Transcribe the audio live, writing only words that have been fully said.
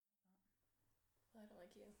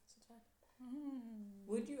you, so it's fine.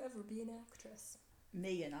 Would you ever be an actress?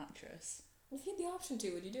 Me, an actress? If you had the option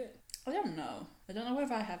to, would you do it? I don't know. I don't know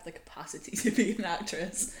whether I have the capacity to be an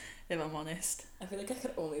actress, if I'm honest. I feel like I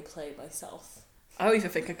could only play myself. I don't even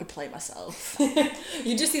think I could play myself.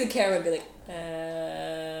 You just see the camera and be like,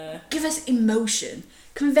 Give us emotion.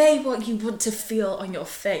 Convey what you want to feel on your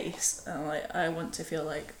face. And I want to feel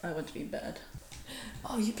like I want to be in bed.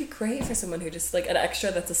 Oh, you'd be great for someone who just, like, an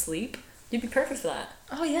extra that's asleep. You'd be perfect for that.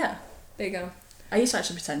 Oh, yeah. There you go. I used to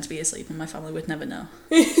actually pretend to be asleep and my family would never know.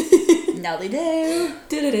 Now they do.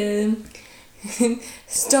 Da-da-da.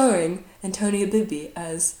 Starring Antonia Bibby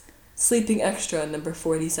as sleeping extra number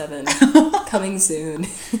 47. Coming soon.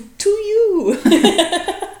 To you.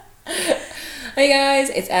 Hey guys,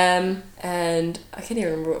 it's Em, and I can't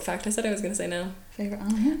even remember what fact I said I was going to say now. Favourite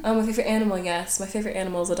animal? My favourite animal, yes. My favourite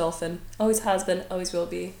animal is a dolphin. Always has been, always will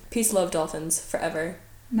be. Peace, love, dolphins, forever.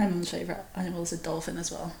 My mum's favourite animal is a dolphin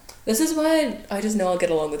as well. This is why I just know I'll get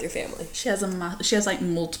along with your family. She has like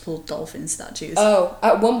multiple dolphin statues. Oh,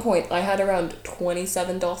 at one point I had around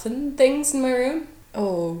 27 dolphin things in my room.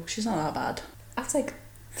 Oh, she's not that bad. I was like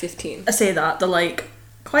 15. I say that, they're like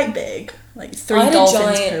quite big. Like 3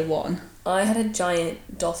 dolphins per one. I had a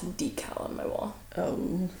giant dolphin decal on my wall. Oh.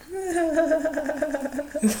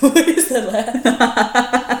 What is that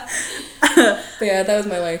laugh? But yeah, that was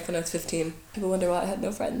my life when I was 15. People wonder why I had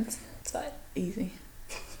no friends. It's fine. Easy.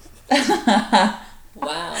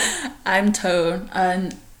 Wow. I'm Tone,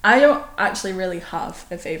 and I don't actually really have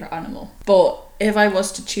a favourite animal. But if I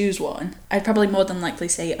was to choose one, I'd probably more than likely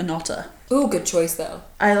say an otter. Ooh, good choice though.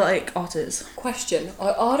 I like otters. Question.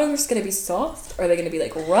 Are otters going to be soft? Are they going to be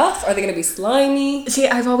like rough? Are they going to be slimy? See,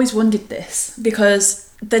 I've always wondered this because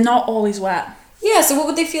they're not always wet. Yeah, so what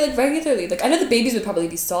would they feel like regularly? Like, I know the babies would probably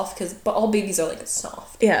be soft, but all babies are like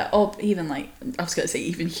soft. Yeah, or even like, I was going to say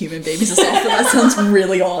even human babies are soft, but that sounds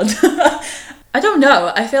really odd. I don't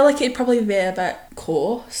know. I feel like it'd probably be a bit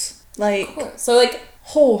coarse. Like, so like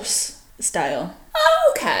horse style.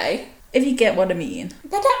 Oh, okay. If you get what I mean.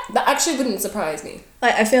 That actually wouldn't surprise me.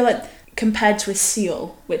 Like, I feel like compared to a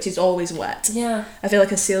seal, which is always wet. Yeah. I feel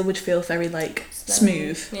like a seal would feel very, like,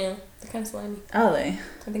 smooth. Yeah, they're kind of slimy. Are they?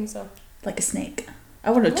 I think so. Like a snake.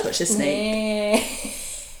 I want to touch a snake.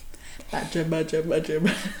 Badger. Mushroom.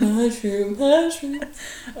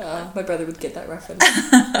 My brother would get that reference.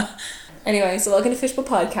 Anyway, so welcome to Fishbowl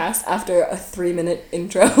Podcast after a 3-minute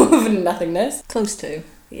intro of nothingness. Close to.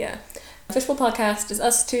 Yeah. Fishbowl Podcast is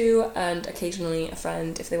us two and occasionally a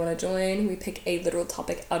friend if they want to join. We pick a literal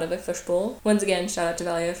topic out of a fishbowl. Once again, shout out to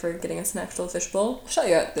Valia for getting us an actual fishbowl. I'll shout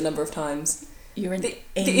you out the number of times. You're an the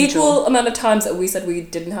angel. equal amount of times that we said we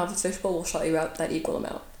didn't have a fishbowl, we'll shout you out that equal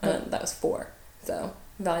amount. And that was 4. So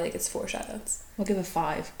Valia gets 4 shout-outs. We'll give her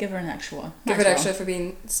 5. Give her an extra one. Give her an extra for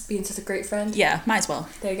being such a great friend. Yeah, might as well.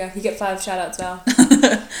 There you go. You get 5 shout-outs, Val.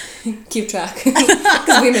 Keep track.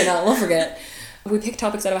 Because we may not. We'll forget. We pick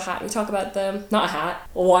topics out of a hat. We talk about them. Not a hat.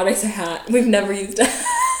 Why did I say hat? We've never used it.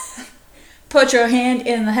 Put your hand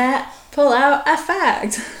in the hat. Pull out a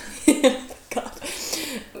fact. God.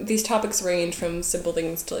 These topics range from simple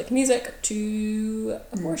things to like music to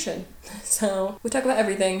abortion. So we talk about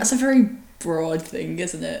everything. That's a very broad thing,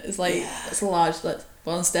 isn't it? It's like, it's a large, like,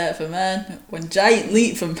 one step for man, one giant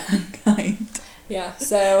leap for mankind. Yeah,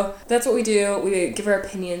 so that's what we do. We give our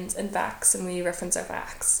opinions and facts, and we reference our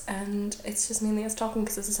facts. And it's just mainly us talking,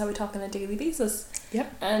 because this is how we talk on a daily basis.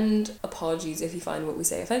 Yep. And apologies if you find what we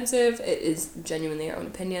say offensive. It is genuinely our own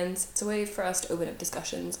opinions. It's a way for us to open up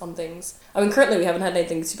discussions on things. I mean, currently we haven't had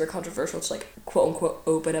anything super controversial to, like, quote-unquote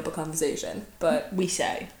open up a conversation. But we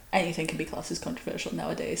say anything can be classed as controversial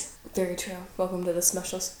nowadays. Very true. Welcome to the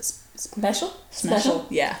special?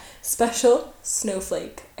 Yeah. Special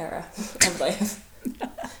snowflake era of life.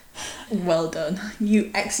 Well done.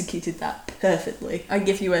 You executed that perfectly. I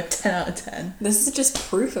give you a 10 out of 10. This is just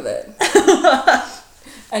proof of it.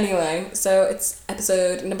 Anyway, so it's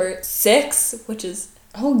episode number 6, which is...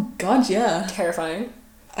 Oh god, yeah. Terrifying.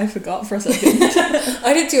 I forgot for a second.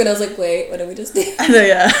 I did too, and I was like, wait, what did we just do? I know,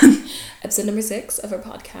 yeah. Episode number 6 of our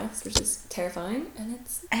podcast, which is terrifying, and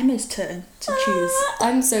it's Emma's turn to choose.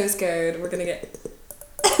 I'm so scared. We're gonna get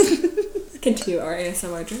continue our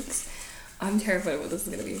ASMR drinks. I'm terrified what this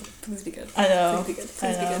is gonna be. Please be good. I know. Please be good.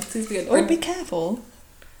 Please be good. Please be good. Or be careful.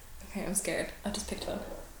 Okay, I'm scared. I just picked one.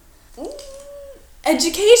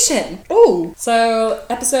 Education. Oh. So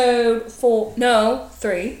episode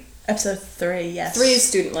 3. Episode 3, yes. 3 is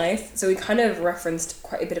student life, so we kind of referenced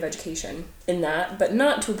quite a bit of education in that, but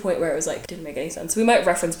not to a point where it was like, didn't make any sense. We might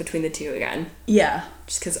reference between the two again. Yeah.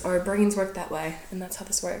 Just because our brains work that way, and that's how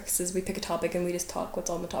this works, is we pick a topic and we just talk what's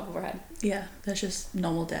on the top of our head. Yeah, that's just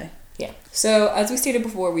normal day. Yeah. So, as we stated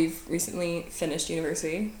before, we've recently finished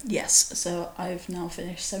university. Yes, so I've now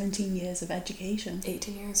finished 17 years of education.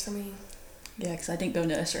 18 years for me. Yeah, because I didn't go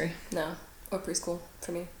nursery. No, or preschool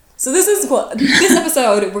for me. So this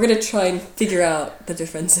episode, we're going to try and figure out the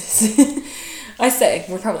differences. I say,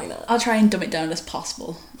 we're probably not. I'll try and dumb it down as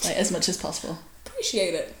possible, like as much as possible.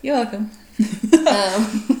 Appreciate it. You're welcome.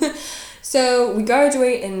 So, we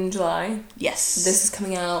graduate in July. Yes. This is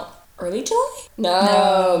coming out early July?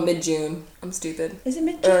 No. Mid-June. I'm stupid. Is it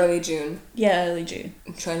mid-June? Early June. Yeah, early June.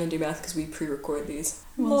 I'm trying to do math because we pre-record these.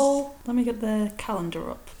 Well, let me get the calendar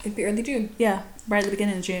up. It'd be early June. Yeah, right at the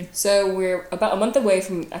beginning of June. So we're about a month away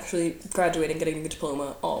from actually graduating, getting the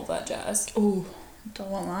diploma, all of that jazz. Ooh, don't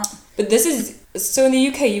want that. But this is... So in the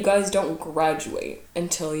UK, you guys don't graduate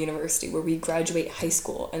until university, where we graduate high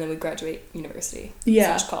school and then we graduate university.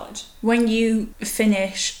 Yeah. / college. When you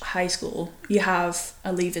finish high school, you have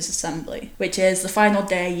a leavers assembly, which is the final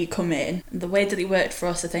day you come in. The way that it worked for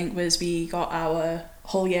us, I think, was we got our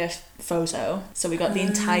whole year photo. So we got the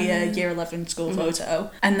entire year 11 school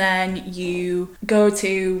photo. And then you go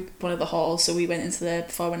to one of the halls. So we went into the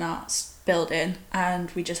performing arts building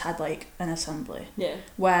and we just had like an assembly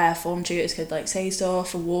where form tutors could like say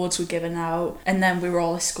stuff, awards were given out, and then we were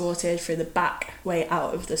all escorted through the back way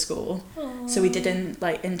out of the school. Aww. So we didn't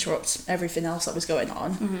like interrupt everything else that was going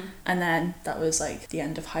on. And then that was like the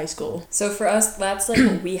end of high school. So for us, that's like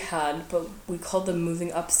what we had, but we called them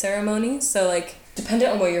moving up ceremonies. So like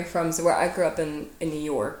dependent on where you're from, so where I grew up in New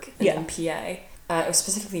York and in PA, it was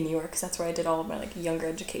specifically New York because that's where I did all of my like younger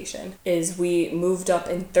education, is we moved up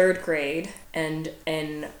in 3rd grade and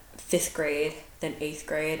in 5th grade, then 8th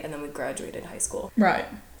grade, and then we graduated high school. Right.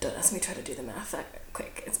 Don't ask me to try to do the math that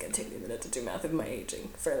quick. It's going to take me a minute to do math with my aging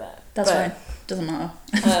for that. That's fine. Doesn't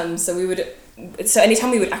matter. So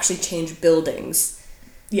anytime we would actually change buildings,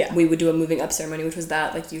 yeah, we would do a moving up ceremony, which was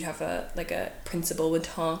that like you'd have a principal would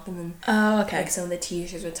talk, and then like some of the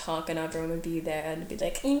teachers would talk, and everyone would be there and be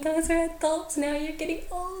like, "You guys are adults now. You're getting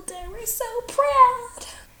older. We're so proud."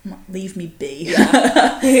 Leave me be.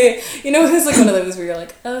 Yeah. You know, it's like one of those where you're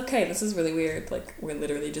like, okay, this is really weird. Like, we're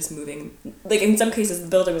literally just moving. Like, in some cases, the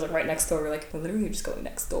building was like right next door. We're like, we're literally just going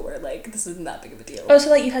next door. Like, this isn't that big of a deal. Oh, so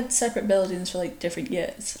like you had separate buildings for like different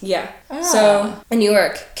years? Yeah. So, in New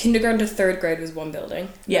York, kindergarten to 3rd grade was one building.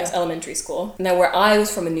 Yeah. It was elementary school. Now, where I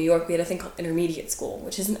was from in New York, we had a thing called intermediate school,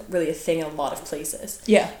 which isn't really a thing in a lot of places.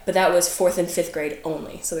 Yeah. But that was 4th and 5th grade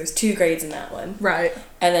only. So, there's 2 grades in that one. Right.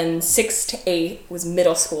 And then 6 to 8 was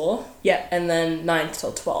middle school. Yeah. And then 9th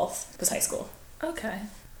till 12th was high school. Okay.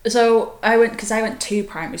 So I went 2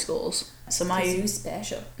 primary schools. So my... You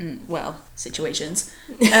special. Situations.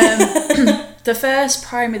 The first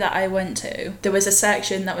primary that I went to, there was a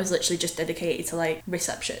section that was literally just dedicated to like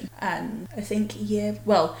reception. And I think,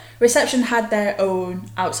 reception had their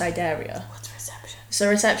own outside area. What's reception? So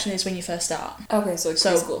reception is when you first start. Okay, so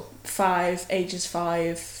preschool. Ages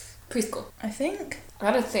 5. Preschool. I think. I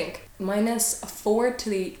gotta think. Minus a 4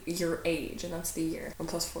 to your age, and that's the year. And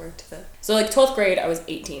plus 4 to the... So, like, 12th grade, I was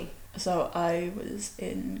 18. So, I was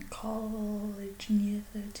in college in year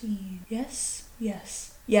 13. Yes?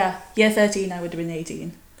 Yeah, year 13, I would have been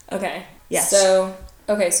 18. Okay. Yes. So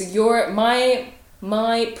my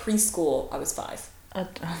preschool, I was 5. Oh,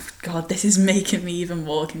 God, this is making me even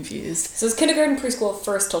more confused. So, it's kindergarten, preschool,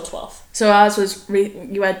 1st till 12th. So, ours was...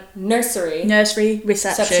 you had... Nursery,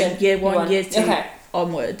 reception, year 1, year 2... Okay.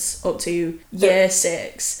 Onwards up to year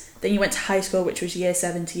 6. Then you went to high school, which was year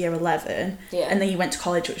 7 to year 11. Yeah. And then you went to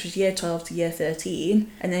college, which was year 12 to year 13.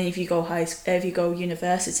 And then if you go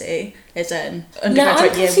university, it's an undergraduate now,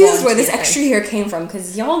 I'm year 1. confused where this extra year came from,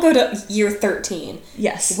 because y'all go to year 13.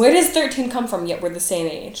 Yes. Where does 13 come from, yet we're the same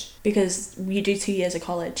age? Because you do 2 years of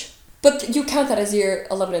college. But you count that as year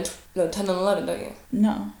 10 and 11, don't you?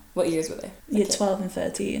 No. What years were they? Year 12 and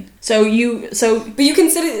 13. But you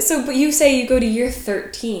say you go to year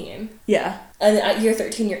 13. Yeah. And at year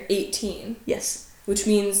 13 you're 18. Yes. Which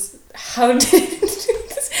means, how did...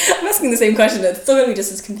 I'm asking the same question, it's still going to be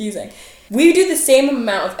just as confusing. We do the same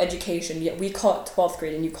amount of education, yet we call it 12th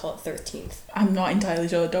grade and you call it 13th. I'm not entirely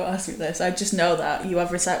sure, don't ask me this. I just know that you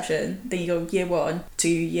have reception, then you go year 1 to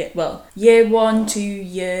year 1 to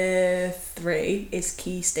year 3 is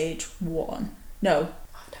key stage 1. No.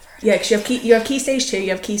 Yeah, because you have key stage 2,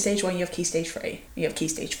 you have key stage 1, you have key stage 3, you have key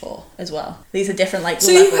stage 4 as well. These are different levels.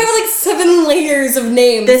 You have 7 layers of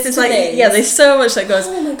names. This is there's so much that goes.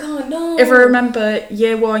 Oh my god, no. If I remember,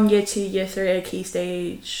 year 1, year 2, year 3 are key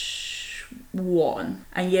stage 1,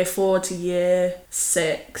 and year 4 to year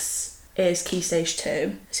 6 is Key Stage 2.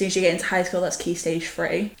 As soon as you get into high school, that's Key Stage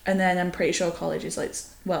 3. And then I'm pretty sure college is like,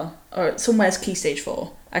 well, or somewhere's Key Stage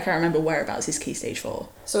 4. I can't remember whereabouts is Key Stage 4.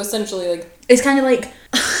 So essentially, like... It's kind of like...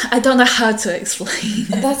 I don't know how to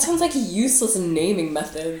explain. That sounds like useless naming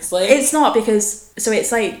methods. Like it's not, because... So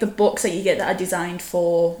it's like the books that you get that are designed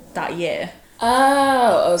for that year.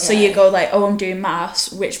 Oh, okay. So you go like, oh, I'm doing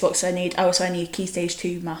maths. Which books do I need? Oh, so I need Key Stage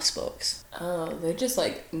 2 maths books. Oh, they just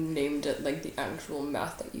like named it like the actual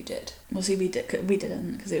math that you did. Well, see, we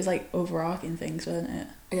didn't, because it was like overarching things, wasn't it?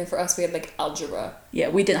 Yeah, for us we had like algebra. Yeah,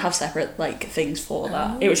 we didn't have separate like things for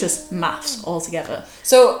that. It was just maths altogether.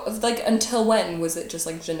 So like until when was it just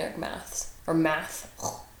like generic maths or math?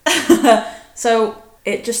 So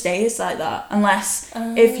it just stays like that unless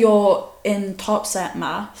if you're in top set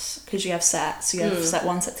maths, because you have sets. So you have set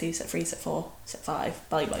 1, set 2, set 3, set 4, set 5,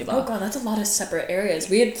 blah blah blah. Oh god, that's a lot of separate areas.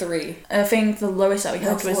 We had 3. I think the lowest that we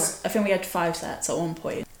had No, was 4. I think we had 5 sets at one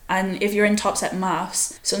point. And if you're in top set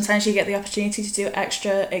maths, sometimes you get the opportunity to do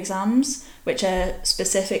extra exams, which are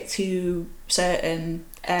specific to certain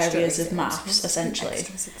areas of maths, essentially.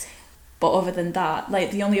 But other than that,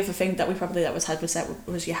 like the only other thing that we probably that was had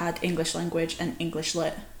was you had English language and English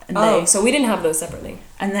lit. And so we didn't have those separately.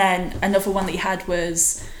 And then another one that you had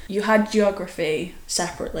was you had geography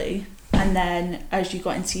separately. And then as you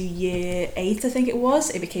got into year 8, I think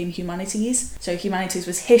it became humanities. So humanities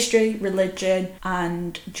was history, religion,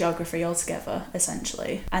 and geography all together,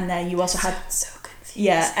 essentially. And then you also had... So confusing.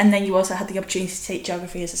 Yeah, and then you also had the opportunity to take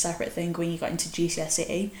geography as a separate thing when you got into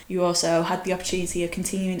GCSE. You also had the opportunity of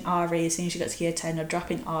continuing RE as soon as you got to year 10 or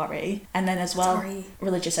dropping RE. And then as well,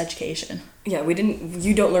 religious education. Yeah,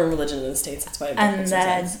 you don't learn religion in the States, that's why it and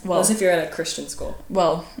then, well... Unless if you're at a Christian school.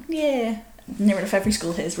 Well, yeah... Near enough every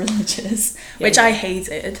school here is religious, which I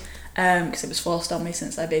hated because it was forced on me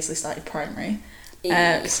since I basically started primary.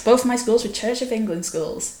 Both of my schools were Church of England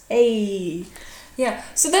schools. Hey. Yeah,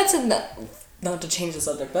 so that's not to change the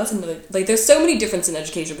subject, but that's another, like, there's so many differences in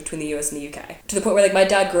education between the US and the UK. To the point where, like, my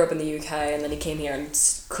dad grew up in the UK and then he came here and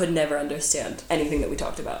could never understand anything that we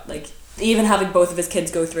talked about. Like, even having both of his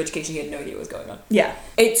kids go through education, he had no idea what was going on. Yeah.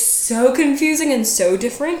 It's so confusing and so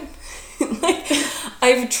different. Like,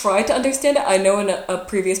 I've tried to understand it. I know in a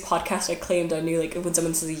previous podcast I claimed I knew, like, when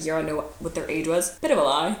someone says a year, I know what their age was. Bit of a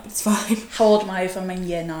lie, but it's fine. How old am I if I'm in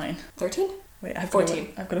year 9? 13? Wait,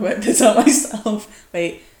 14. I've got to work this out myself.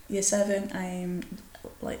 Wait, year 7, I'm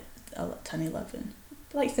like 10, 11.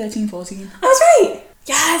 Like 13, 14. I was right!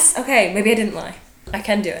 Yes! Okay, maybe I didn't lie. I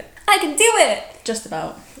can do it. I can do it! Just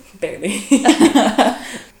about. Barely.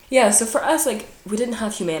 Yeah, so for us, like, we didn't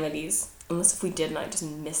have humanities. Unless if we did and I just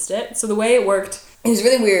missed it. So the way it worked, it was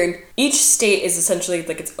really weird. Each state is essentially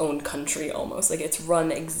like its own country almost. Like it's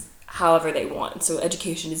run however they want. So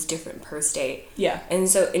education is different per state. Yeah. And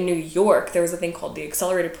so in New York, there was a thing called the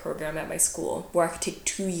accelerated program at my school where I could take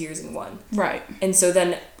 2 years in one. Right. And so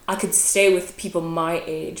then I could stay with people my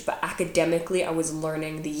age, but academically I was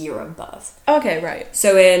learning the year above. Okay, right.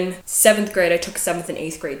 So in 7th grade, I took 7th and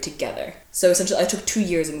 8th grade together. So essentially I took 2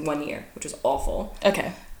 years in 1 year, which was awful.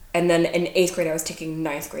 Okay. And then in 8th grade, I was taking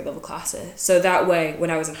 9th grade level classes. So that way,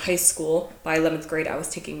 when I was in high school, by 11th grade, I was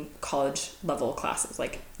taking college level classes,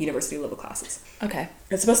 like university level classes. Okay.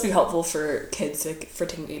 It's supposed to be helpful for kids for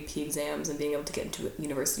taking AP exams and being able to get into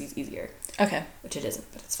universities easier. Okay. Which it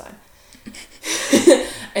isn't, but it's fine.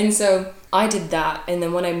 And so I did that, and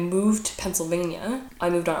then when I moved to Pennsylvania, I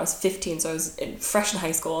moved on, I was 15, so I was fresh in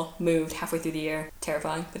high school, moved halfway through the year,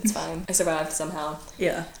 terrifying, but it's fine. I survived somehow.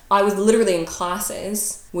 Yeah. I was literally in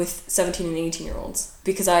classes with 17 and 18 year olds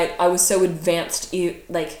because I was so advanced,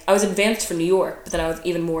 like I was advanced for New York, but then I was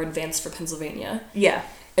even more advanced for Pennsylvania. Yeah.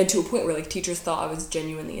 And to a point where like teachers thought I was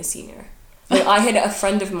genuinely a senior. Like I had a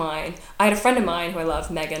friend of mine who I love,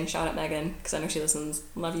 Megan, shout out Megan, because I know she listens,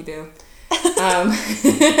 love you boo.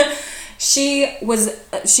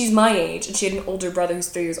 She's my age and she had an older brother who's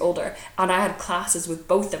 3 years older, and I had classes with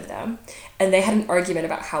both of them and they had an argument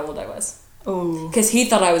about how old I was. Oh. Because he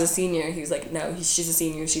thought I was a senior. He was like, no, she's a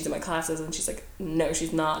senior, she's in my classes. And she's like, no,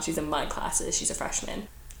 she's not, she's in my classes, she's a freshman.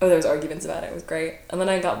 Oh, there was arguments about it. It was great. And then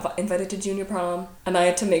I got invited to junior prom and I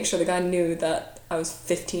had to make sure the guy knew that I was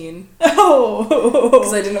 15. Oh.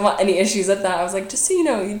 Because I didn't want any issues at that. I was like, just so you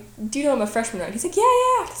know, do you know I'm a freshman, right? He's like, yeah.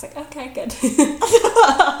 I was like, okay, good.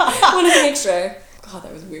 I wanted to make sure. God,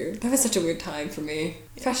 that was weird. That was such a weird time for me.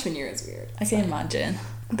 Freshman year is weird. I can imagine.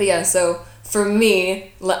 But yeah, so for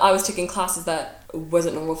me, I was taking classes that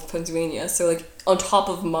wasn't normal for Pennsylvania. So like on top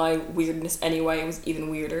of my weirdness anyway, it was even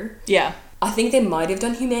weirder. Yeah. I think they might have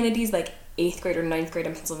done humanities like 8th grade or 9th grade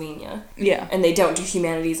in Pennsylvania. Yeah. And they don't do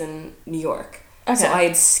humanities in New York. Okay. So I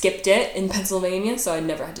had skipped it in Pennsylvania, so I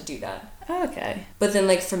never had to do that. Oh, okay. But then,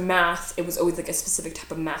 like, for math, it was always, like, a specific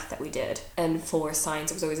type of math that we did. And for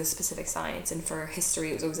science, it was always a specific science. And for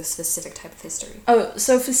history, it was always a specific type of history. Oh,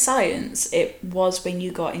 so for science, it was when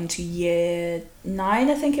you got into year 9,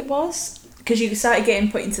 I think it was? Because you started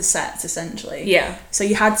getting put into sets, essentially. Yeah. So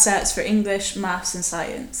you had sets for English, maths, and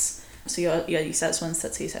science. So you had your sets 1,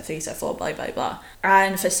 set 2, set 3, set 4, blah, blah, blah.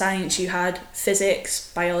 And for science, you had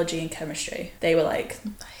physics, biology, and chemistry. They were like...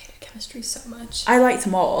 Chemistry so much. I liked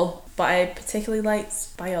them all, but I particularly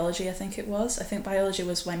liked biology, I think it was. I think biology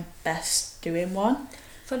was my best doing one.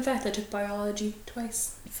 Fun fact, I took biology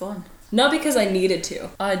twice. Fun. Not because I needed to.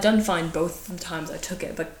 I'd done fine both the times I took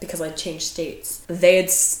it, but because I changed states. They had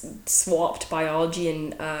swapped biology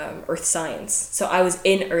and earth science. So I was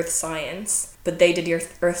in earth science, but they did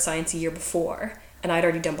earth science a year before. And I'd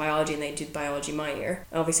already done biology and they did biology my year.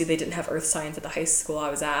 And obviously they didn't have earth science at the high school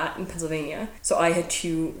I was at in Pennsylvania. So I had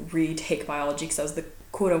to retake biology because I was the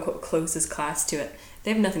quote unquote closest class to it.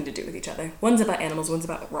 They have nothing to do with each other. One's about animals, one's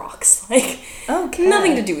about rocks. Like, okay.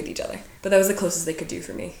 Nothing to do with each other. But that was the closest they could do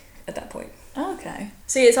for me at that point. Okay.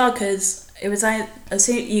 See, it's odd because it was like, as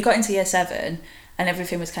soon you got into year 7 and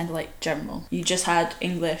everything was kind of like general. You just had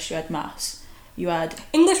English, you had maths. You had...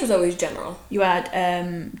 English was always general. You had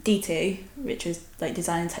DT, which is like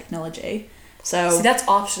design and technology. So... See, that's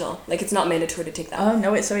optional. Like, it's not mandatory to take that. Oh,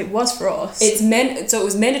 no, so it was for us. So it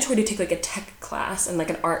was mandatory to take, like, a tech class and, like,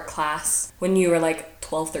 an art class when you were, like,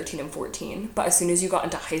 12, 13, and 14. But as soon as you got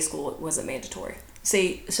into high school, it wasn't mandatory.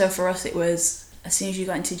 See, so for us it was... As soon as you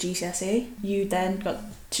got into GCSE, you then got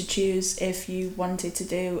to choose if you wanted to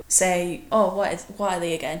do, say, what are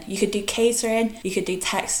they again? You could do catering, you could do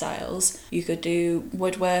textiles, you could do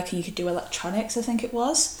woodworking, you could do electronics, I think it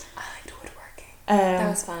was. I liked woodworking. That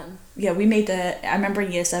was fun. Yeah, I remember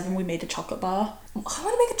in year 7 we made a chocolate bar. I want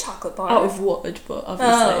to make a chocolate bar. Out of wood, but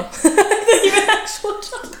obviously. Even actual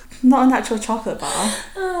chocolate. Not an actual chocolate bar.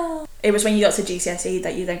 Oh. It was when you got to GCSE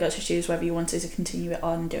that you then got to choose whether you wanted to continue it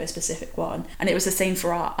on and do a specific one. And it was the same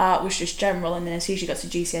for art. Art was just general, and then as soon as you got to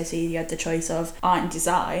GCSE, you had the choice of art and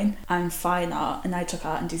design and fine art, and I took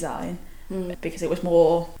art and design. Because it was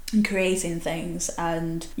more creating things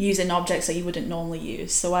and using objects that you wouldn't normally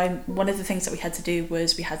use. So one of the things that we had to do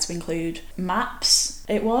was we had to include maps,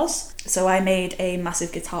 it was. So I made a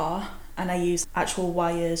massive guitar and I used actual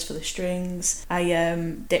wires for the strings. I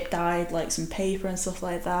dip dyed like some paper and stuff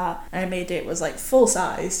like that. And I made it was like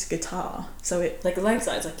full-size guitar. So it... Like life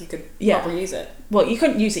size, like you could proper use it. Well, you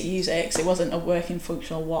couldn't use it because it wasn't a working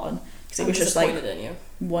functional one. Because it was just like in you.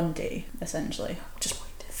 1D, essentially. Just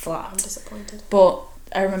flat. I'm disappointed. But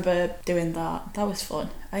I remember doing that. That was fun.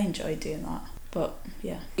 I enjoyed doing that. But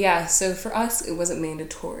yeah. Yeah, so for us it wasn't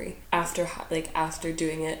mandatory after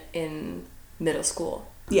doing it in middle school.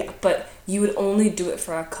 Yeah. But you would only do it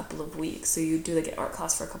for a couple of weeks. So you'd do like an art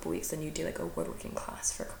class for a couple of weeks, then you'd do like a woodworking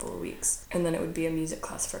class for a couple of weeks. And then it would be a music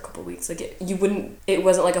class for a couple of weeks. Like it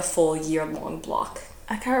wasn't like a full year-long block.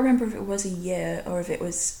 I can't remember if it was a year or if it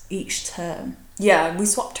was each term. Yeah, we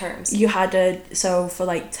swapped terms. You had so for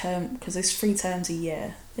like term, because there's 3 terms a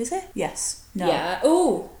year. Is it? Yes. No. Yeah.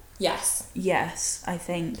 Oh, yes. Yes, I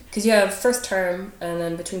think. Because you have first term, and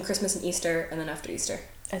then between Christmas and Easter, and then after Easter.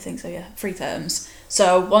 I think so, yeah. 3 terms.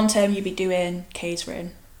 So one term you'd be doing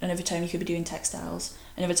catering, another term you could be doing textiles,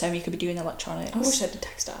 another term you could be doing electronics. I wish I did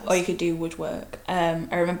textiles. Or you could do woodwork. I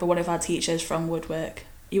remember one of our teachers from woodwork,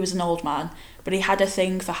 he was an old man, but he had a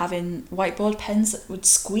thing for having whiteboard pens that would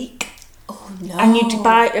squeak. Oh no.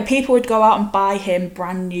 And people would go out and buy him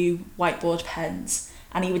brand new whiteboard pens,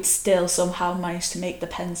 and he would still somehow manage to make the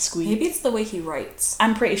pen squeak. Maybe it's the way he writes.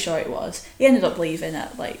 I'm pretty sure it was. He ended up leaving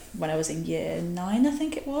at like when I was in year 9, I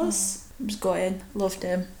think it was. I was gutted. Loved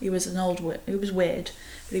him. He was he was weird,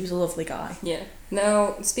 but he was a lovely guy. Yeah.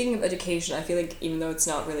 Now, speaking of education, I feel like even though it's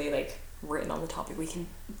not really like written on the topic, we can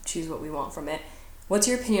choose what we want from it. What's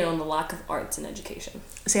your opinion on the lack of arts in education?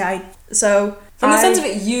 See, From the sense of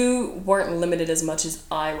it, you weren't limited as much as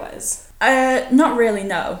I was. Not really,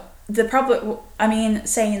 no. The problem, I mean,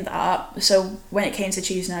 saying that, so when it came to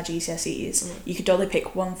choosing our GCSEs, you could only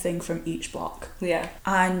pick one thing from each block. Yeah.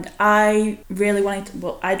 And I really wanted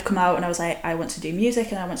to, I'd come out and I was like, I want to do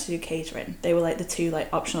music and I want to do catering. They were like the 2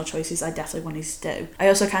 like optional choices I definitely wanted to do. I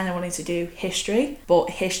also kind of wanted to do history, but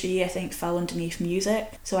history I think fell underneath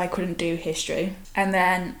music, so I couldn't do history. And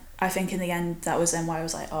then I think in the end that was then why I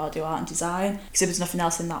was like, I'll do art and design, because there was nothing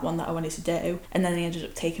else in that one that I wanted to do. And then I ended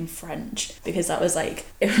up taking French because that was like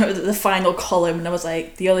the final column, and I was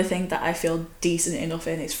like, the only thing that I feel decent enough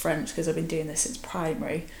in is French because I've been doing this since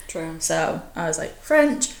primary. True. So I was like,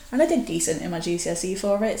 French, and I did decent in my GCSE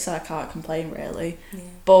for it, so I can't complain really. Yeah.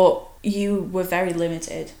 But you were very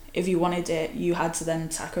limited. If you wanted it, you had to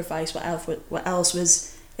then sacrifice what else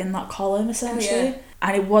was in that column, essentially. Oh, yeah.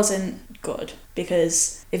 And it wasn't good,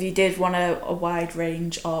 because if you did want a wide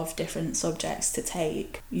range of different subjects to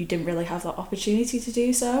take, you didn't really have that opportunity to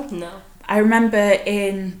do so. No. I remember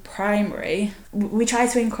in primary, we try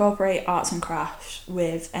to incorporate arts and crafts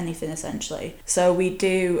with anything, essentially. So we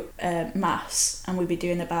do maths, and we'd be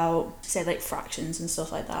doing about, say, like fractions and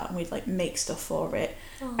stuff like that, and we'd like make stuff for it.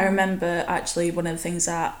 Oh. I remember actually one of the things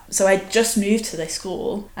so I just moved to this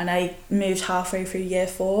school, and I moved halfway through year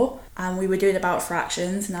 4, and we were doing about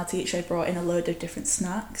fractions, and our teacher had brought in a load of different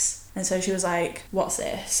snacks. And so she was like, what's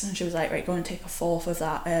this? And she was like, right, go and take a fourth of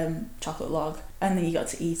that chocolate log. And then you got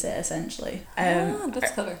to eat it, essentially.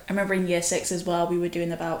 That's clever. I remember in year 6 as well, we were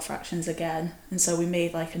doing about fractions again. And so we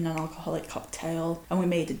made like a non-alcoholic cocktail, and we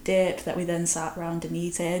made a dip that we then sat around and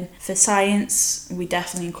eating. For science, we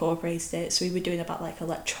definitely incorporated it. So we were doing about like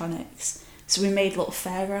electronics. So we made little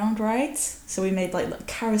fairground rides. So we made like little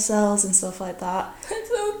carousels and stuff like that. That's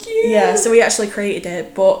so cute. Yeah, so we actually created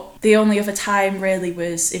it. But the only other time really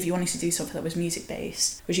was if you wanted to do something that was music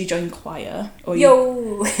based, was you joined choir, or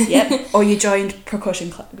or you joined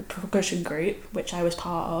percussion group, which I was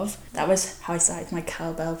part of. That was how I started my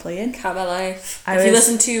cowbell playing. Cowbell life. If you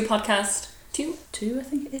listen to podcast 2, I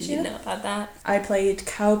think it is. you know about that. I played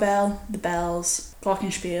cowbell, the bells,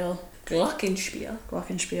 glockenspiel,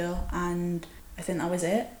 and I think that was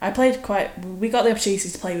it. We got the opportunity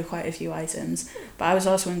to play with quite a few items, but I was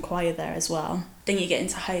also in choir there as well. Then you get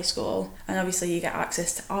into high school, and obviously you get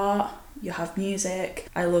access to art, you have music.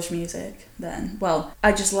 I loved music then. Well,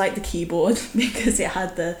 I just liked the keyboard because it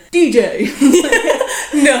had the DJ.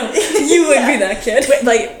 No, you would be that kid.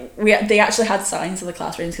 They actually had signs in the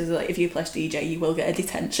classrooms because like, if you press DJ, you will get a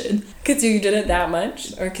detention. Because you did it that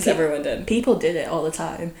much, or because everyone did? People did it all the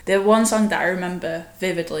time. The one song that I remember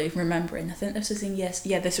vividly remembering, I think this was in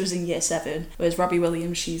year 7, was Robbie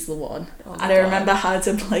Williams' "She's the One," and I remember how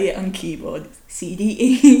to play it on keyboard.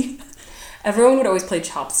 C-D-E. Everyone would always play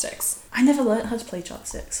chopsticks. I never learned how to play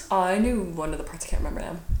chopsticks. Oh, I knew one of the parts. I can't remember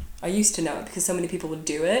now. I used to know it because so many people would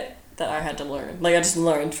do it that I had to learn. Like, I just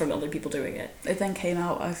learned from other people doing it. It then came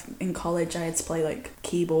out in college. I had to play like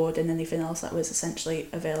keyboard and anything else that was essentially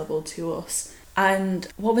available to us. And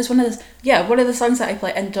what was one of the songs that I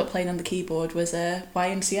ended up playing on the keyboard was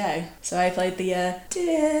YMCA. So I played the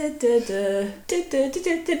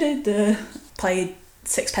played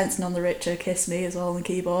Sixpence None the Richer, Kiss Me as well on the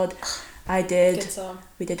keyboard. Good song.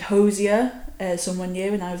 We did Hosier, Someone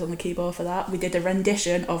New, and I was on the keyboard for that. We did a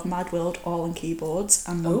rendition of Mad World all on keyboards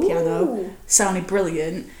and one piano. Sounded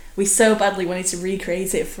brilliant. We so badly wanted to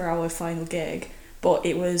recreate it for our final gig, but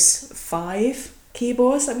it was 5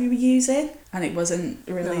 keyboards that we were using, and it wasn't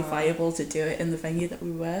really viable to do it in the venue that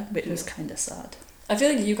we were, which was kind of sad. I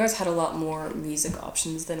feel like you guys had a lot more music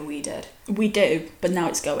options than we did. We do, but now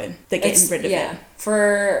it's going. They're getting rid of it.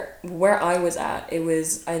 For where I was at, it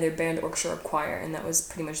was either band, orchestra, or choir, and that was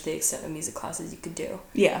pretty much the extent of music classes you could do.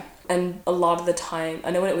 Yeah. And a lot of the time,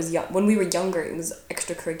 I know when we were younger, it was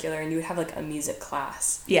extracurricular, and you would have like a music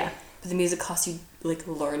class. Yeah. But the music class, you like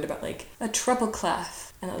learned about like a treble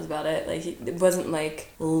clef, and that was about it. Like, it wasn't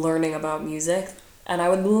like learning about music. And I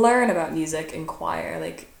would learn about music in choir.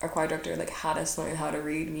 Like, our choir director like had us learn how to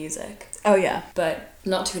read music. Oh yeah. But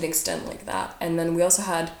not to an extent like that. And then we also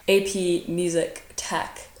had AP Music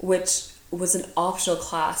Tech, which was an optional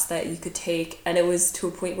class that you could take, and it was to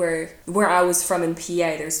a point where I was from in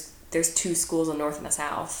PA, there's 2 schools, a north and a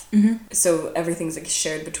south. Mm-hmm. So everything's like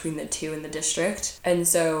shared between the 2 in the district. And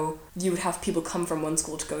so you would have people come from one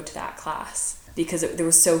school to go to that class, because there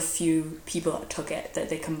were so few people that took it that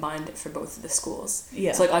they combined it for both of the schools.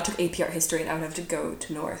 Yeah. So like I took AP Art History, and I would have to go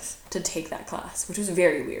to North to take that class, which was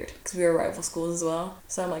very weird because we were rival schools as well.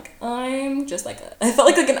 So I'm like, I'm just like I felt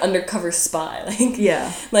like an undercover spy, like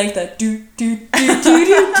like that do.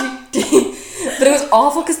 But it was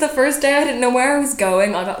awful because the first day I didn't know where I was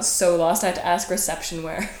going. I got so lost. I had to ask reception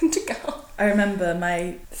where to go. I remember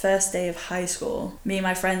my first day of high school, me and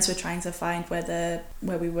my friends were trying to find where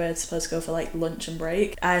we were supposed to go for like lunch and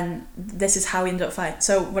break, and this is how we ended up finding.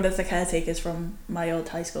 So one of the caretakers from my old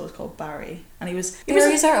high school was called Barry, and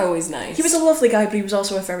Barrys are always nice. He was a lovely guy, but he was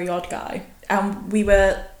also a very odd guy. And we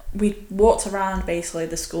walked around basically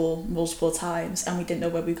the school multiple times, and we didn't know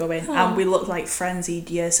where we were going, and we looked like frenzied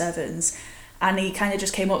year 7s. And he kind of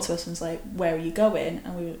just came up to us and was like, where are you going?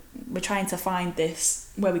 And we were trying to find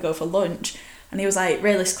this, where we go for lunch. And he was like,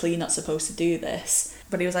 realistically, you're not supposed to do this.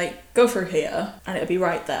 But he was like, go through here, and it'll be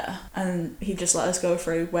right there. And he just let us go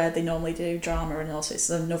through where they normally do drama, and also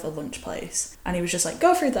it's another lunch place. And he was just like,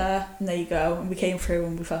 go through there, and there you go. And we came through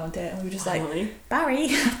and we found it, and we were just like, Barry,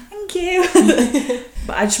 thank thank you.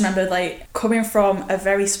 But I just remember like coming from a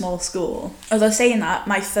very small school. Although saying that,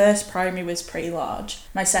 my first primary was pretty large.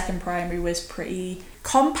 My second primary was pretty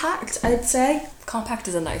compact, I'd say. Compact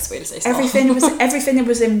is a nice way to say small. Everything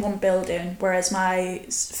was in one building, whereas my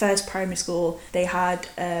first primary school, they had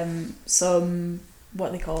some, what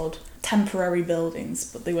are they called? Temporary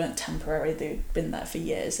buildings, but they weren't temporary, they'd been there for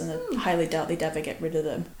years, and I highly doubt they'd ever get rid of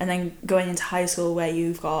them. And then going into high school, where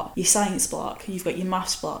you've got your science block, you've got your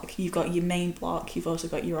maths block, you've got your main block, you've also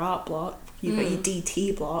got your art block, you've got your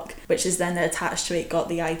DT block, which is then attached to it got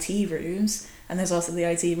the IT rooms, and there's also the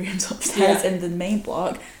IT rooms upstairs in the main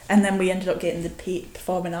block. And then we ended up getting the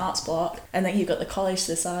performing arts block, and then you got the college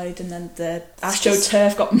to the side, and then the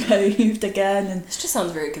AstroTurf got moved again. And this just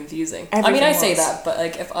sounds very confusing. I mean, I say that, but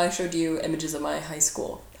like if I showed you images of my high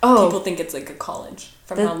school, people think it's like a college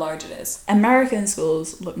from how large it is. American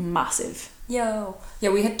schools look massive. Yeah,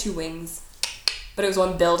 we had 2 wings, but it was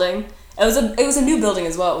one building. It was a new building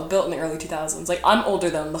as well. It was built in the early 2000s. Like, I'm older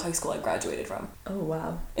than the high school I graduated from. Oh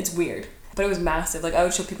wow, it's weird. But it was massive. Like, I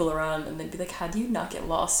would show people around and they'd be like, how do you not get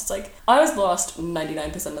lost? It's like, I was lost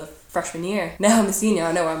 99% of the freshman year. Now I'm a senior,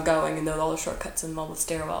 I know where I'm going and know all the shortcuts and all the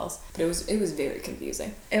stairwells. But it was very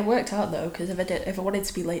confusing. It worked out though, because if I wanted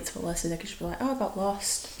to be late to a lesson, I could just be like, oh, I got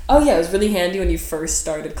lost. Oh yeah, it was really handy when you first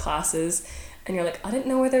started classes. And you're like, I didn't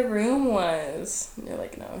know where the room was. And you're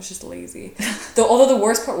like, no, I was just lazy. Although the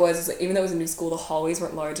worst part was, is that even though it was a new school, the hallways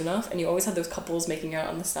weren't large enough. And you always had those couples making out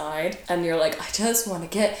on the side. And you're like, I just want to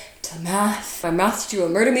get to math. My math teacher will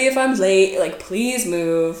murder me if I'm late. Like, please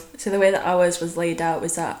move. So the way that ours was laid out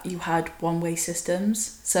was that you had one-way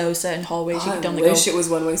systems. So certain hallways you could only go... I wish it was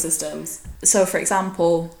one-way systems. So, for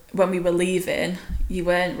example, when we were leaving, you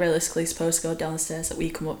weren't realistically supposed to go down the stairs that we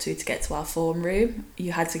come up to get to our form room.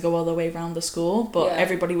 You had to go all the way around the school, but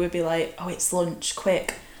everybody would be like, oh, it's lunch,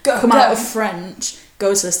 quick. Come out of French,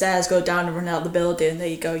 go to the stairs, go down and run out the building. There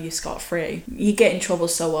you go, you're scot-free. You get in trouble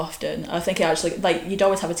so often. I think it actually, like, you'd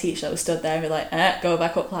always have a teacher that was stood there and be like, go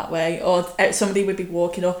back up that way. Or somebody would be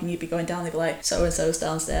walking up and you'd be going down, they'd be like, so-and-so's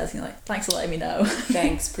downstairs. And you're like, thanks for letting me know.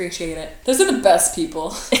 Thanks, appreciate it. Those are the best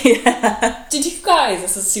people. Yeah. Did you guys,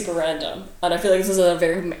 this is super random, and I feel like this is a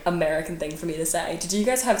very American thing for me to say, did you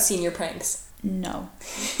guys have senior pranks? No.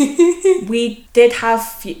 We did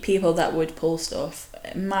have people that would pull stuff.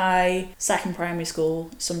 My second primary school,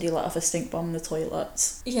 somebody let off a stink bomb in the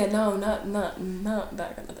toilets. Yeah, no, not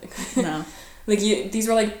that kind of thing. No. Like, these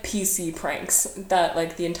were like PC pranks that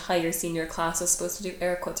like the entire senior class was supposed to do.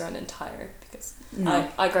 Air quotes around entire, because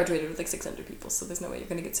I graduated with like 600 people, so there's no way you're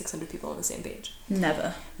gonna get 600 people on the same page.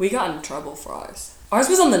 Never. We got in trouble for ours. Ours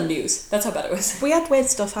was on the news. That's how bad it was. We had weird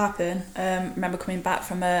stuff happen. Remember coming back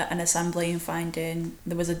from an assembly and finding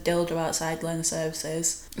there was a dildo outside learner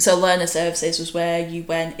services. So learner services was where you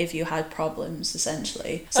went if you had problems,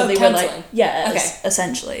 essentially. So they counselling. were like,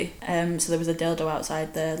 essentially. So there was a dildo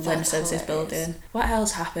outside the learner services building. What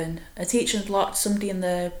else happened? A teacher had locked somebody in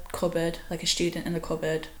the cupboard, like a student in the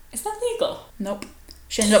cupboard. Is that legal? Nope.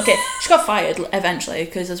 She got fired eventually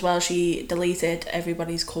because as well she deleted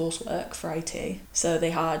everybody's coursework for IT. So they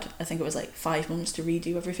had, I think it was like 5 months to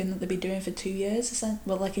redo everything that they'd been doing for 2 years,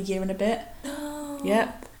 well, like a year and a bit. No.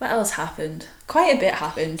 Yep. What else happened? Quite a bit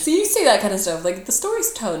happened. So you say that kind of stuff, like the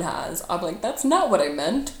story's tone has, I'm like, that's not what I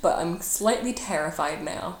meant, but I'm slightly terrified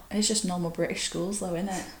now. It's just normal British schools though, isn't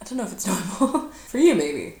it? I don't know if it's normal. For you,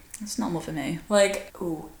 maybe. It's normal for me. Like,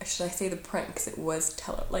 ooh, should I say the prank? Because it was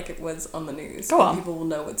it was on the news. Go on. People will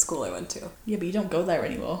know what school I went to. Yeah, but you don't go there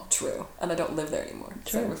anymore. True. And I don't live there anymore.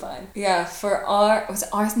 True. So we're fine. Yeah, for it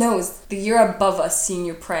was the year above us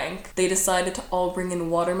senior prank. They decided to all bring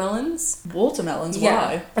in watermelons. Watermelons? Yeah.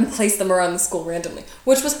 Why? And place them around the school randomly.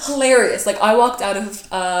 Which was hilarious. Like, I walked out of,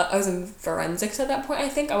 I was in forensics at that point, I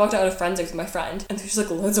think. I walked out of forensics with my friend. And there's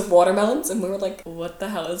like loads of watermelons. And we were like, what the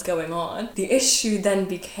hell is going on? The issue then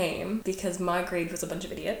became, because my grade was a bunch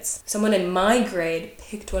of idiots, someone in my grade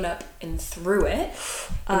picked one up and threw it,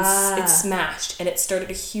 and it smashed, and it started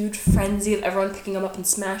a huge frenzy of everyone picking them up and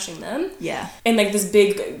smashing them. Yeah. In like this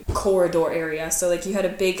big corridor area. So like you had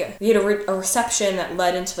a reception that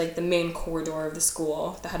led into like the main corridor of the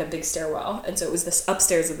school that had a big stairwell, and so it was this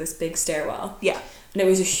upstairs of this big stairwell. Yeah. And it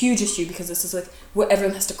was a huge issue because this is like what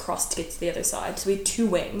everyone has to cross to get to the other side. So we had 2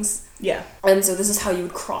 wings. Yeah. And so this is how you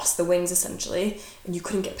would cross the wings essentially. And you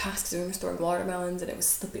couldn't get past because we were throwing watermelons and it was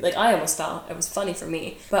slippy. Like, I almost fell. It was funny for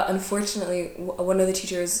me. But unfortunately, one of the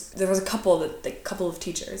teachers, there was a couple of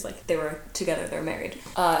teachers, like they were together, they were married,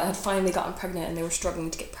 had finally gotten pregnant and they were struggling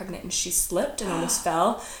to get pregnant, and she slipped and almost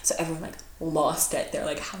fell. So everyone like lost it. They're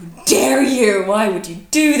like, how dare you? Why would you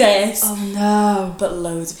do this? Oh no. But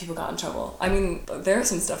loads of people got in trouble. I mean, there are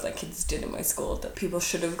some stuff that kids did in my school that people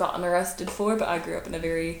should have gotten arrested for, but I grew up in a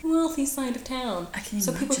very wealthy side of town. I can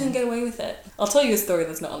so imagine. people can get away with it. I'll tell you a story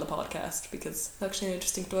that's not on the podcast because it's actually an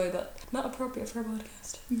interesting story, but not appropriate for a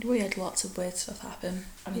podcast. We had lots of weird stuff happen.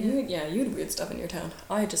 I mean, you had weird stuff in your town.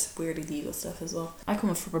 I had just weird illegal stuff as well. I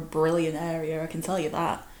come from a brilliant area, I can tell you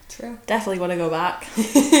that. True. Definitely want to go back.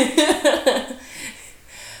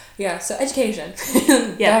 Yeah, so education.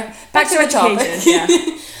 Yeah. Back to our topic. Yeah.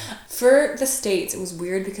 For the States, it was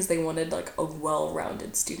weird because they wanted like a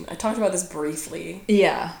well-rounded student. I talked about this briefly.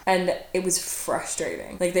 Yeah. And it was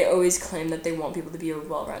frustrating. Like they always claim that they want people to be a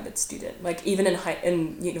well-rounded student. Like even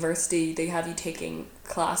in university, they have you taking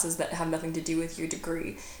classes that have nothing to do with your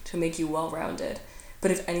degree to make you well-rounded. But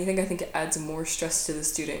if anything, I think it adds more stress to the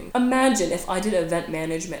student. Imagine if I did event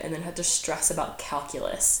management and then had to stress about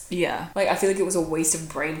calculus. Yeah. Like, I feel like it was a waste of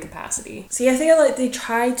brain capacity. See, I feel like they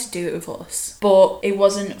tried to do it with us, but it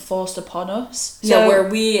wasn't forced upon us. So, where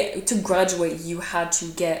to graduate, you had to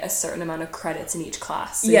get a certain amount of credits in each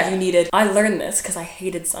class. So you needed, I learned this because I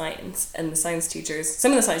hated science, and the science teachers,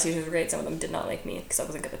 some of the science teachers were great, some of them did not like me because I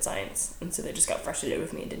wasn't good at science, and so they just got frustrated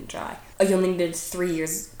with me and didn't try. You only needed 3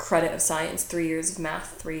 years credit of science, 3 years of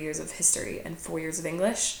math, 3 years of history, and 4 years of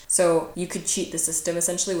English. So you could cheat the system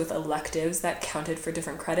essentially with electives that counted for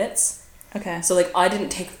different credits. Okay. So like I didn't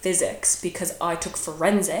take physics because I took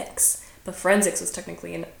forensics, but forensics was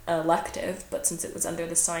technically an elective, but since it was under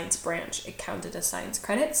the science branch, it counted as science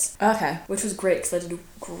credits. Okay. Which was great because I did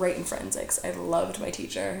great in forensics. I loved my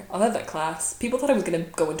teacher. I loved that class. People thought I was going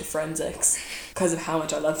to go into forensics because of how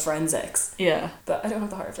much I love forensics. Yeah. But I don't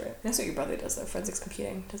have the heart for it. That's what your brother does though, forensics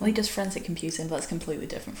computing. Well, he does forensic computing, but that's completely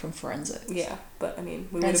different from forensics. Yeah, but I mean,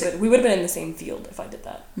 we would have been in the same field if I did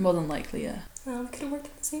that. More than likely, yeah. Well, we could have worked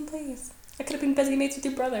at the same place. I could have been busy mates with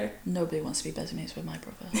your brother. Nobody wants to be busy mates with my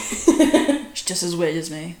brother. It's just as weird as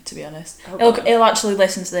me, to be honest. Oh, he'll actually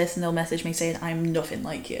listen to this and he'll message me saying, I'm nothing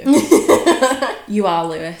like you. You are,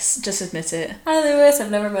 Lewis. Just admit it. Hi, Lewis. I've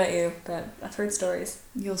never met you, but I've heard stories.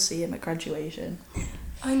 You'll see him at graduation.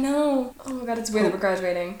 I know. Oh my god, it's weird that we're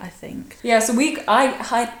graduating. I think. Yeah, so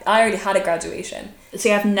I already had a graduation.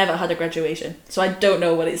 See, I've never had a graduation, so I don't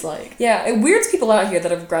know what it's like. Yeah, it weirds people out here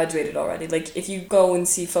that have graduated already. Like, if you go and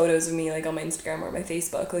see photos of me, like, on my Instagram or my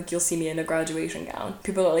Facebook, like, you'll see me in a graduation gown.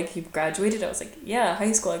 People are like, you've graduated? I was like, yeah,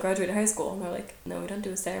 high school, I graduated high school. And they're like, no, we don't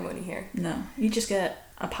do a ceremony here. No, you just get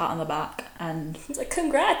a pat on the back and... It's like,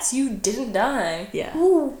 congrats, you didn't die. Yeah.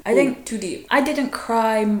 Ooh. I think... Too deep. I didn't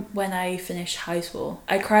cry when I finished high school.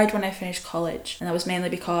 I cried when I finished college, and that was mainly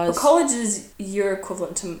because... Well, college is your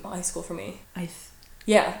equivalent to high school for me.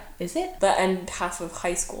 Yeah. Is it? That and half of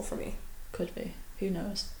high school for me. Could be. Who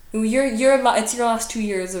knows? It's your last 2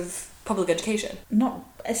 years of public education. Not...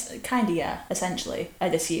 Kinda, yeah. Essentially.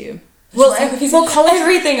 I'd assume. Well, college,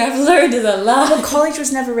 everything I've learned is a lie. Well, college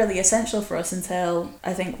was never really essential for us until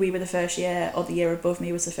I think we were the first year, or the year above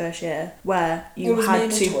me was the first year, where you had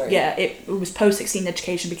mandatory. to... Yeah, it was post-16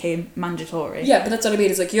 education became mandatory. Yeah, but that's what I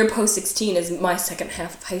mean. Is like your post-16 is my second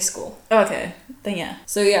half of high school. Okay, then yeah.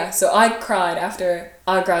 So I cried after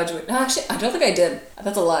I graduated. Actually, I don't think I did.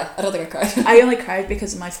 That's a lie. I don't think I cried. I only cried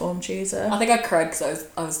because of my form tutor. I think I cried because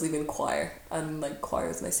I was leaving choir, and like choir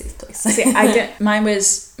is my safe place. See, I did. Mine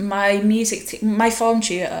was my music. My form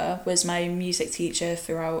tutor was my music teacher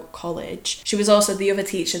throughout college. She was also the other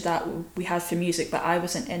teacher that we had for music, but I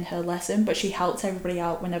wasn't in her lesson. But she helped everybody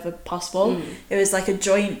out whenever possible. It was like a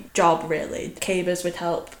joint job, really. Cabers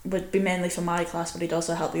would be mainly for my class, but he'd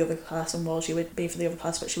also help the other class, and Wall, she would be for the other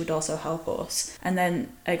class, but she would also help us. And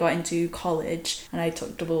then I got into college and I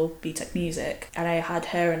took double BTEC music, and I had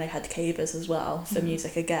her and I had Cabers as well for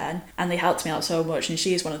music again, and they helped me out so much, and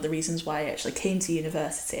she is one of the reasons why I actually came to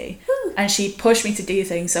university. And she pushed me to do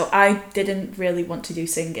things, so I didn't really want to do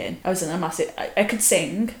singing. I was in a massive... I could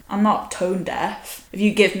sing. I'm not tone deaf. If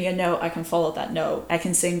you give me a note, I can follow that note. I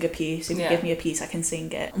can sing a piece. If you give me a piece, I can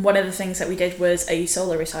sing it. And one of the things that we did was a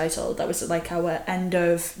solo recital. That was like our end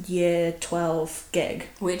of year 12 gig.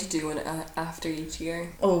 We had to do one after each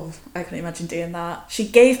year. Oh, I can imagine doing that. She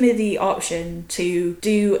gave me the option to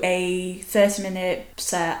do a 30-minute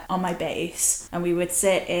set on my bass, and we would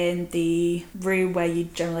sit in the room where you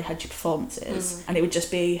generally had your performances, and it would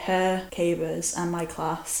just be her, Cabers, and my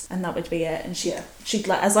class, and that would be it. And she'd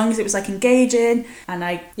like, as long as it was like engaging and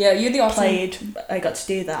I you're the option. played, I got to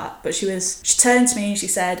do that. But she turned to me and she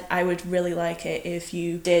said, I would really like it if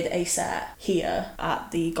you did a set here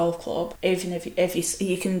at the golf club, even if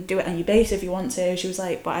you can do it on your bass if you want to. She was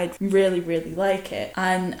like, but I'd really, really like it.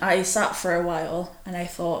 And I sat for a while and I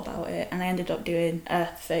thought about it, and I ended up doing a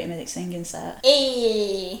 30-minute singing set.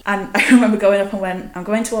 And I remember going up and went, I'm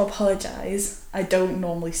going to apologise, I don't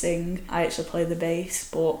normally sing, I actually play the bass,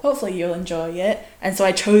 but hopefully you'll enjoy it. And so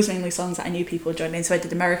I chose mainly songs that I knew people would join in. So I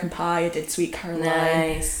did American Pie, I did Sweet Caroline.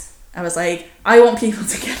 Nice. I was like, I want people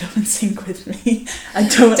to get up and sing with me. I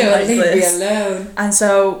don't like leave this. me alone. And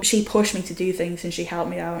so she pushed me to do things, and she helped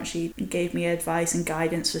me out, and she gave me advice and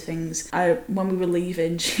guidance for things. When we were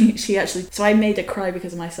leaving, she actually... So I made her cry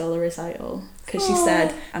because of my solo recital. Because she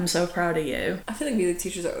said, I'm so proud of you. I feel like music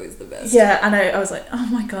teachers are always the best. Yeah, and I was like, oh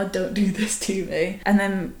my god, don't do this to me. And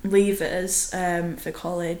then leavers for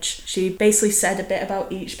college, she basically said a bit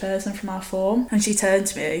about each person from our form, and she turned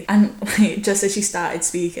to me, and like, just as she started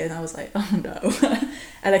speaking, I was like, oh no.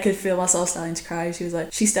 And I could feel myself starting to cry. She was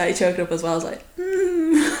like, she started choking up as well. I was like,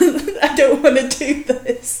 I don't want to do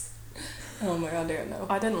this. Oh my god, I don't know.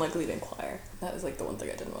 I didn't like leaving choir. That was like the one thing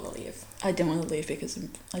I didn't want to leave. I didn't want to leave because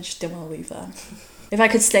I just didn't want to leave there. If I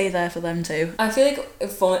could stay there for them too. I feel like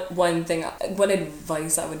if one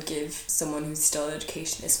advice I would give someone who's still in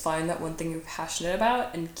education is find that one thing you're passionate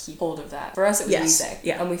about and keep hold of that. For us, it was music.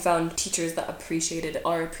 Yeah. And we found teachers that appreciated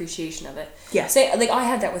our appreciation of it. Yeah. Say, like, I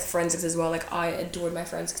had that with forensics as well. Like, I adored my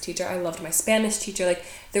forensics teacher. I loved my Spanish teacher. Like,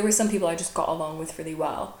 there were some people I just got along with really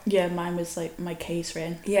well. Yeah, mine was like my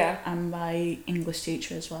catering. Yeah. And my English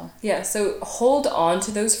teacher as well. Yeah, so hold on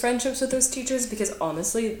to those friendships with those teachers, because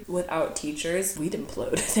honestly, without teachers, we'd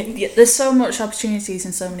implode, I think. Yeah, there's so much opportunities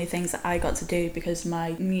and so many things that I got to do because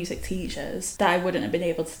my music teachers that I wouldn't have been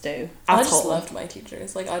able to do at all. I just loved my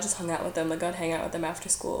teachers. Like, I just hung out with them. Like, I'd hang out with them after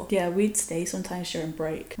school. Yeah, we'd stay sometimes during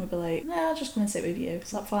break. We'd be like, yeah, I'll just come and sit with you.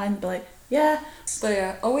 Is that fine? Be like, yeah. But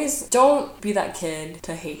yeah, always don't be that kid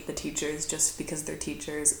to hate the teachers just because they're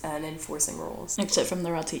teachers and enforcing rules. Except from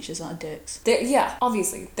there are teachers aren't dicks. Yeah,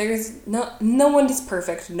 obviously. There's no one is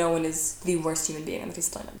perfect. No one is the worst human being on the face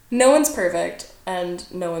of the planet. No one's perfect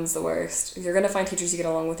and no one's the worst. You're going to find teachers you get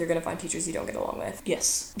along with. You're going to find teachers you don't get along with.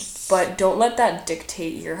 Yes. But don't let that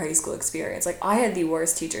dictate your high school experience. Like, I had the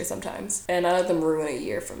worst teachers sometimes, and I let them ruin a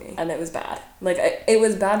year for me, and it was bad. Like, it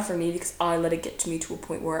was bad for me because I let it get to me to a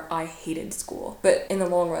point where I hated school. But in the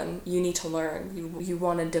long run, you need to learn. You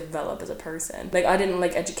want to develop as a person. Like, I didn't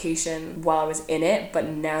like education while I was in it, but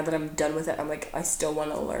now that I'm done with it, I'm like, I still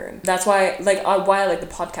want to learn. That's why, like, why I like the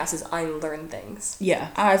podcast is I learn things. Yeah.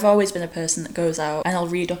 I've always been a person that goes out and I'll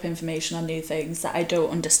read up information on new things that I don't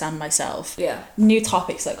understand myself. Yeah. New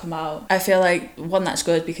topics that come out. I feel like, one, that's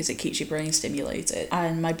good because it keeps your brain stimulated,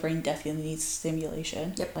 and my brain definitely needs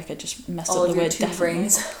stimulation. Yep. Like, I just messed All up of the your word two definitely.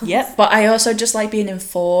 brains. Yep. But I also just like being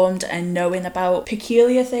informed and knowing about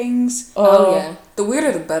peculiar things. Oh yeah. The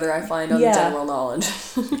weirder the better, I find, on general knowledge.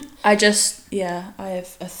 I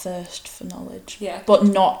have a thirst for knowledge. Yeah. But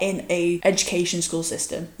not in a education school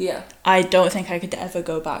system. Yeah. I don't think I could ever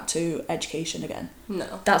go back to education again.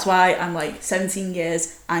 No. That's why I'm like 17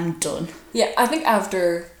 years, I'm done. Yeah, I think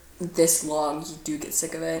after this long, you do get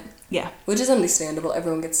sick of it. Yeah. Which is understandable.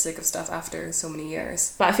 Everyone gets sick of stuff after so many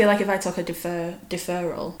years. But I feel like if I took a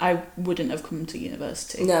deferral, I wouldn't have come to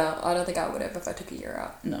university. No, I don't think I would have if I took a year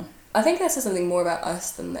out. No. I think that says something more about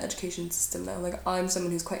us than the education system, though. Like, I'm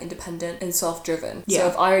someone who's quite independent and self-driven. Yeah. So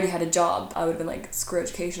if I already had a job, I would have been like, screw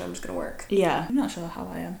education, I'm just going to work. Yeah. I'm not sure how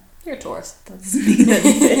I am. You're a Taurus. That doesn't mean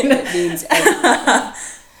anything. It means everything.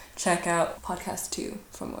 Check out podcast 2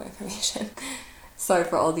 for more information. Sorry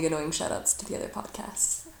for all the annoying shout-outs to the other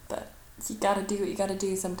podcasts, but you gotta do what you gotta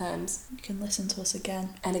do sometimes. You can listen to us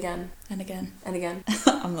again. And again. And again. And again.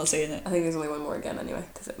 I'm not saying it. I think there's only one more again anyway,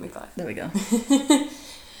 because it'll be 5. There we go.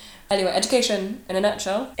 Anyway, education, in a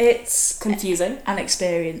nutshell. It's confusing. An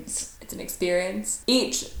experience. It's an experience.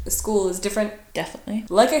 Each school is different. Definitely.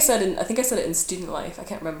 Like I said, I think I said it in student life, I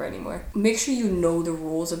can't remember anymore. Make sure you know the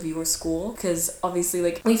rules of your school, because obviously,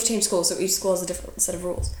 like, we've changed schools, so each school has a different set of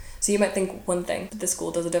rules. So you might think one thing, but this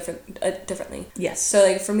school does it differently. Yes. So,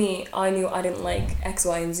 like, for me, I knew I didn't like X,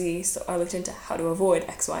 Y, and Z, so I looked into how to avoid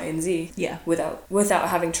X, Y, and Z. Yeah. Without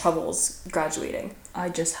having troubles graduating. I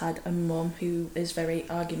just had a mum who is very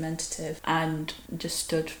argumentative and just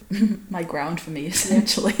stood my ground for me,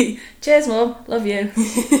 essentially. Cheers, Mum. Love you.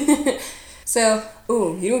 So, you know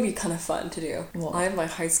what would be kind of fun to do? What? I have my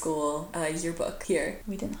high school yearbook here.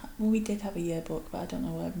 We did have a yearbook, but I don't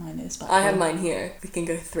know where mine is. I have mine here. We can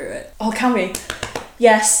go through it. Oh, can we?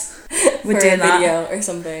 Yes. We're for doing a video or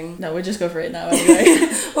something. No, we'll just go for it now anyway.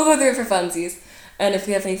 We'll go through it for funsies. And if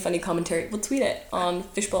we have any funny commentary, we'll tweet it on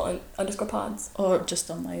fishbowl_pods. Or just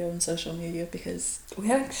on my own social media, because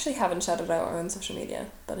We actually haven't shouted out our own social media,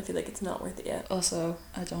 but I feel like it's not worth it yet. also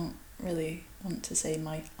I don't really want to say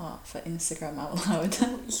my art for Instagram out loud.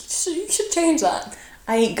 You should change that.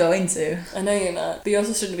 I ain't going to. I know you're not, but you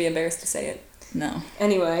also shouldn't be embarrassed to say it. No.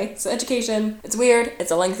 Anyway, so education, it's weird, it's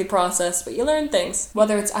a lengthy process, but you learn things.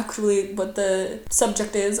 Whether it's actually what the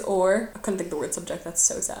subject is, or, I couldn't think of the word subject, that's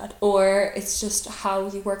so sad. Or it's just how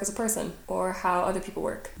you work as a person, or how other people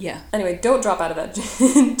work. Yeah. Anyway, don't drop out of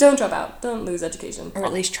education. Don't drop out. Don't lose education. Or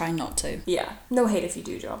at least try not to. Yeah. No hate if you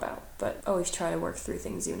do drop out, but always try to work through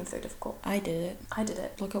things even if they're difficult. I did it. I did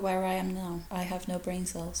it. Look at where I am now. I have no brain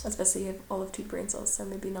cells. Especially you have all of 2 brain cells, so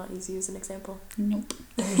maybe not use you as an example. Nope.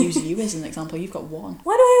 I'll use you as an example. You've got 1.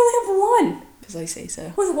 Why do I only have 1? Because I say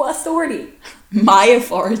so. With what authority? My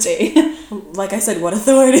authority. Like I said, what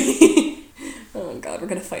authority? Oh god, we're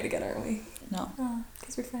gonna fight again, aren't we? No. Oh,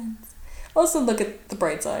 because we're friends. Also, look at the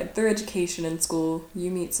bright side. Through education in school,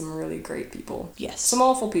 you meet some really great people. Yes. Some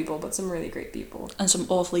awful people, but some really great people. And some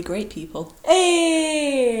awfully great people.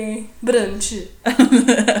 Hey!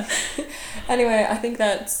 Anyway, I think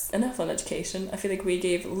that's enough on education. I feel like we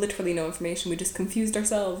gave literally no information. We just confused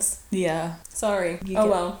ourselves. Yeah. Sorry. You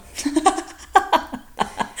Well.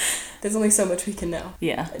 There's only so much we can know.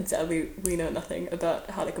 Yeah. And sadly, we know nothing about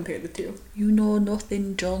how to compare the two. You know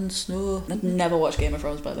nothing, Jon Snow. I've never watched Game of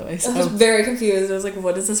Thrones, by the way. So. I was very confused. I was like,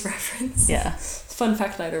 what is this reference? Yeah. Fun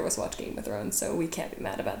fact, neither of us watched Game of Thrones, so we can't be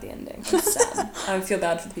mad about the ending. It's sad. I feel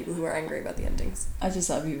bad for the people who are angry about the endings. I just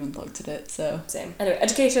haven't even looked at it, so. Same. Anyway,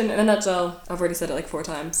 education in a nutshell. I've already said it like 4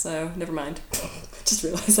 times, so never mind. Just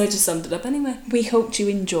realised I just summed it up anyway. We hoped you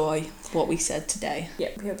enjoy what we said today. Yeah,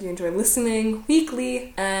 we hope you enjoy listening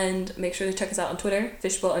weekly, and make sure to check us out on Twitter,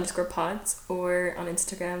 fishbowl_pods, or on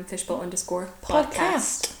Instagram,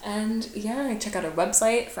 fishbowl_podcast. And yeah, check out our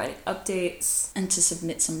website for any updates. And to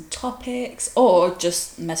submit some topics, or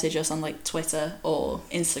just message us on like Twitter or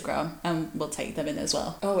Instagram, and we'll take them in as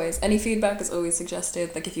well. Always. Any feedback is always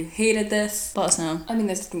suggested. Like if you hated this, Let us know. I mean,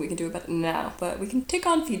 there's nothing we can do about it now, but we can take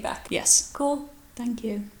on feedback. Yes. Cool. Thank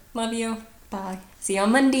you. Love you. Bye. See you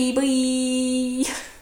on Monday. Bye.